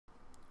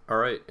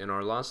Alright, in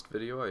our last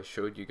video I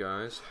showed you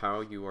guys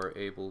how you are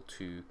able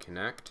to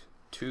connect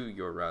to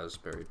your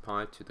Raspberry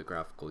Pi to the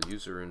graphical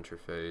user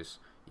interface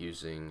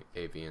using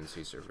a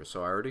VNC server.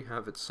 So I already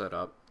have it set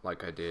up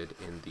like I did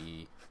in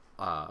the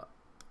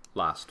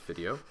last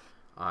video.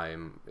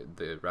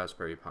 The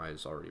Raspberry Pi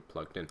is already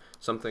plugged in.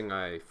 Something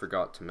I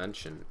forgot to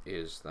mention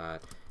is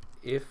that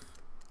if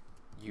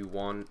you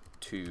want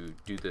to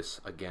do this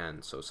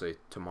again, so say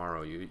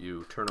tomorrow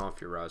you turn off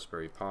your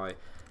Raspberry Pi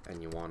and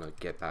you want to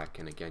get back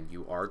in again,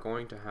 you are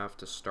going to have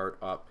to start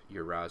up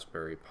your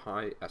Raspberry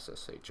Pi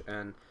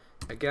SSHN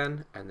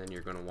again, and then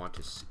you're going to want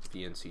to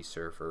VNC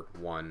server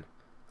 1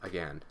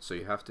 again. So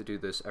you have to do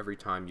this every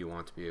time you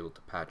want to be able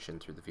to patch in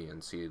through the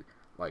VNC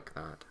like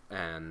that.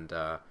 And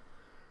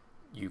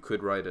you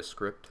could write a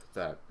script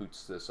that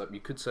boots this up. You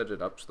could set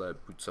it up so that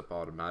it boots up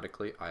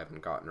automatically. I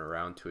haven't gotten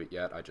around to it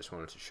yet. I just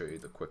wanted to show you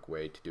the quick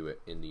way to do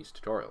it in these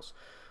tutorials.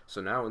 So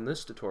now in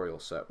this tutorial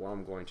set, what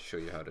I'm going to show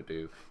you how to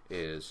do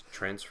is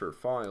transfer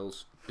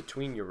files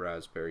between your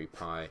Raspberry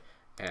Pi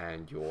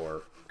and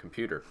your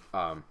computer.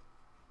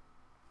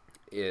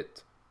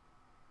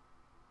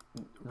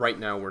 Right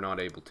now we're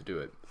not able to do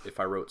it. If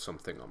I wrote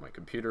something on my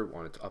computer,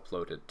 wanted to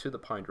upload it to the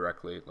Pi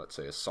directly, let's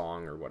say a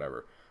song or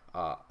whatever,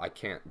 I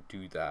can't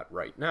do that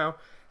right now,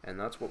 and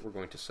that's what we're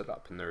going to set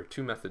up. And there are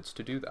two methods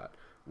to do that.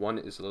 One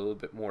is a little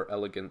bit more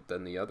elegant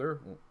than the other.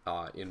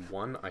 In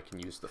one, I can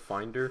use the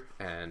Finder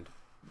and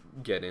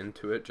get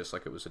into it just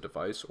like it was a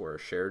device or a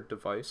shared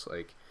device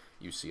like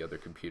you see other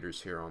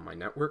computers here on my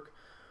network,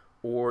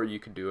 or you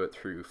could do it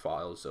through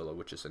FileZilla,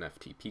 which is an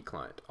FTP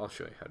client. I'll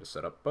show you how to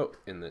set up both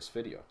in this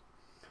video.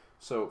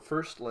 So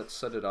first, let's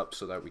set it up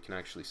so that we can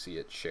actually see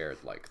it shared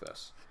like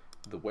this.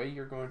 The way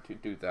you're going to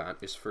do that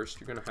is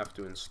first you're going to have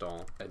to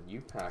install a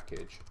new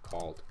package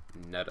called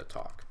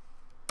Netatalk.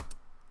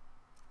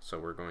 So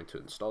we're going to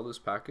install this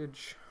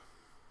package.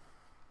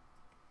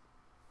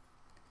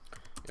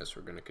 Yes,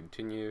 we're going to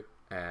continue,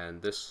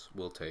 and this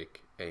will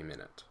take a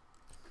minute.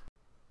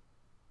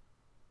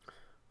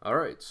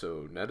 Alright,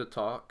 so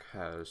Netatalk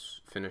has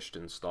finished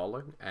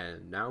installing,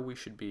 and now we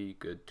should be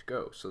good to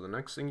go. So the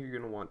next thing you're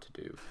going to want to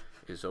do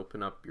is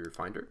open up your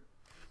Finder,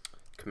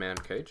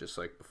 Command K, just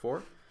like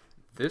before.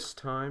 This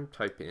time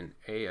type in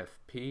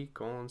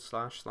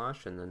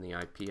AFP:// and then the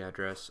IP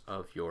address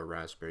of your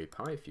Raspberry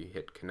Pi. If you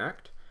hit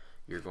connect,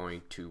 you're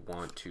going to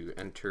want to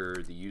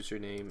enter the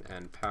username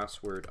and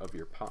password of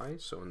your Pi.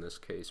 So in this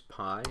case,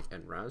 Pi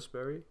and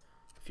Raspberry.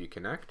 If you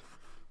connect,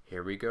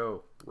 here we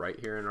go. Right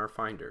here in our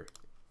Finder,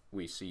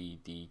 we see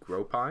the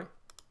GrowPi,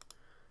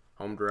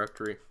 home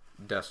directory,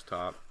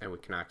 desktop, and we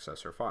can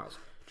access our files.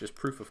 Just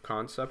proof of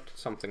concept,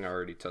 something I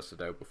already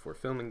tested out before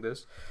filming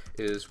this,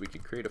 is we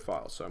could create a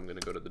file. So I'm going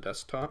to go to the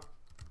desktop,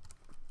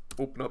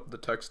 open up the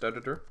text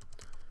editor,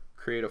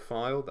 create a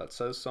file that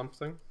says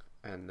something,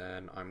 and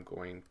then I'm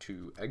going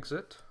to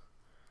exit,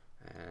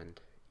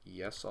 and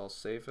yes, I'll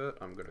save it.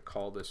 I'm going to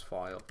call this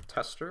file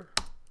tester,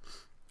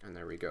 and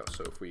there we go.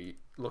 So if we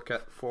look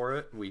for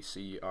it, we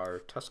see our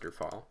tester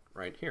file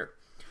right here.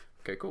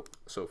 Okay, cool.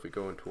 So if we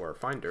go into our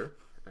Finder,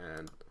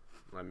 and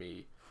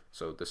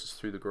so this is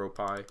through the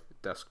GrowPi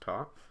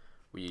desktop,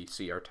 we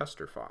see our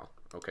tester file.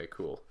 Okay,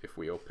 cool. If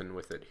we open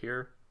with it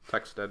here,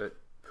 text edit,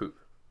 poop,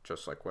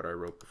 just like what I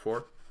wrote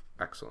before.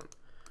 Excellent.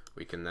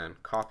 We can then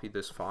copy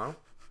this file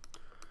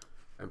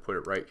and put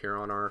it right here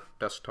on our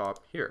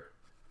desktop here,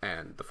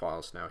 and the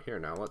file's now here.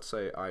 Now let's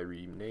say I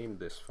rename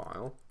this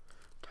file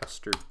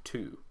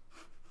tester2.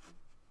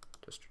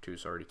 Tester2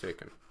 is already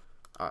taken.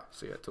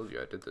 See, I told you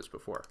I did this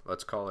before.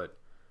 Let's call it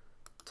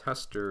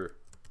tester3.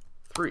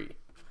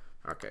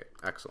 Okay,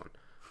 excellent.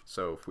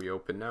 So if we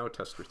open now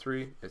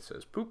tester3, it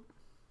says poop.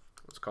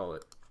 Let's call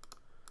it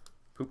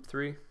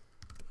poop3,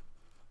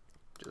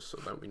 just so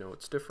that we know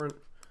it's different.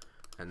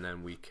 And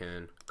then we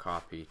can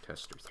copy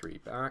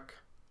tester3 back.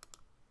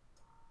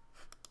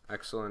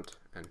 Excellent.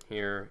 And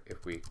here,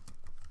 if we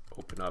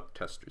open up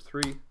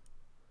tester3,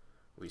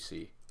 we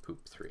see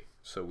poop3.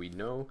 So we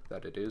know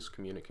that it is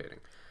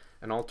communicating.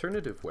 An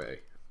alternative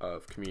way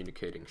of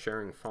communicating,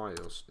 sharing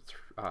files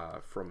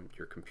from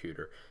your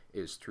computer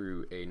is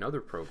through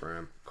another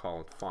program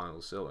called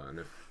FileZilla. And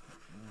if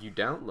you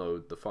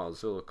download the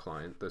FileZilla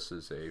client, this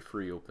is a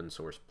free open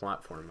source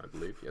platform, I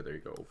believe. Yeah, there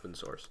you go, open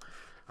source.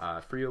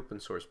 Free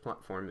open source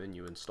platform, and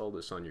you install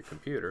this on your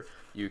computer,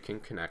 you can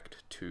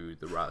connect to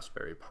the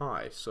Raspberry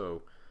Pi.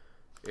 So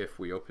if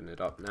we open it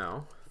up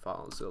now,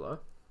 FileZilla,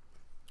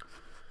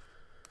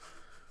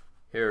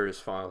 here is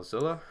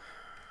FileZilla.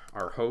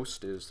 Our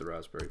host is the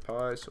Raspberry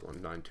Pi, so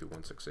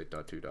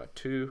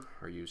 192.168.2.2.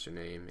 Our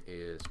username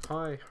is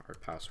Pi, our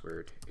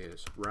password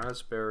is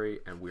Raspberry,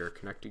 and we are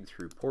connecting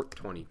through port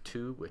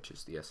 22, which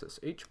is the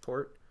SSH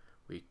port.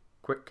 We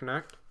quick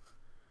connect.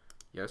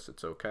 Yes,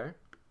 it's okay.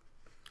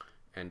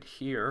 And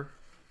here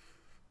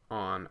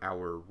on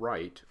our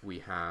right, we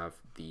have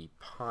the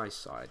Pi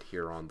side.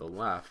 Here on the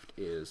left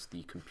is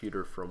the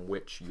computer from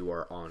which you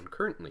are on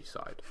currently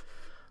side.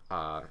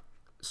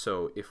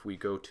 So if we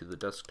go to the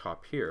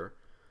desktop here,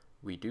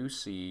 we do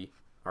see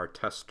our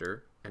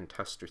tester and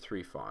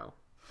tester3 file,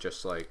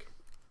 just like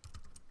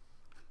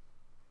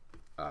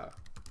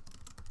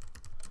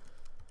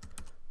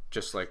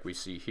just like we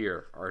see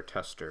here, our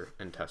tester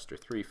and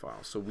tester3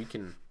 files. So we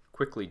can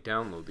quickly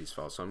download these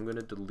files. So I'm going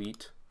to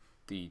delete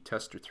the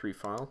tester3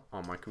 file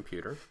on my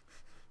computer,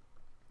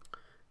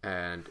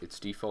 and it's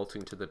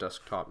defaulting to the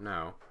desktop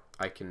now.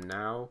 I can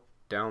now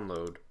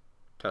download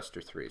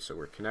tester3. So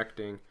we're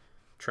connecting,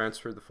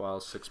 transfer the file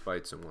 6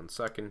 bytes in 1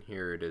 second.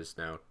 Here it is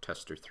now,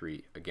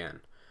 tester3 again.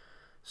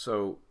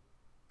 So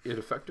it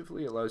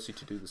effectively allows you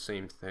to do the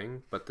same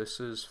thing, but this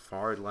is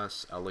far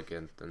less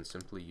elegant than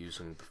simply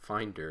using the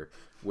Finder,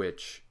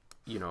 which,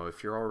 you know,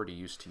 if you're already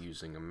used to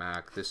using a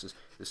Mac, this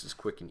is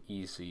quick and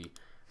easy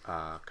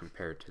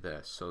compared to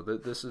this. So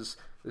this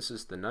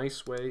is the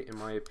nice way, in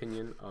my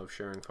opinion, of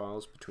sharing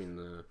files between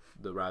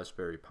the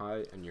Raspberry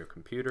Pi and your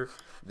computer.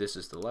 This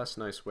is the less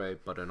nice way,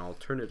 but an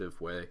alternative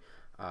way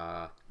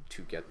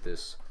to get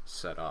this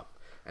set up.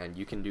 And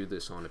you can do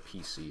this on a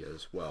PC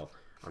as well.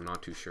 I'm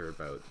not too sure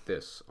about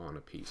this on a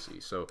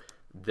PC. So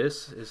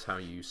this is how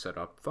you set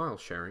up file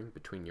sharing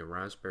between your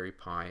Raspberry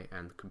Pi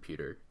and the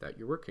computer that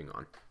you're working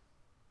on.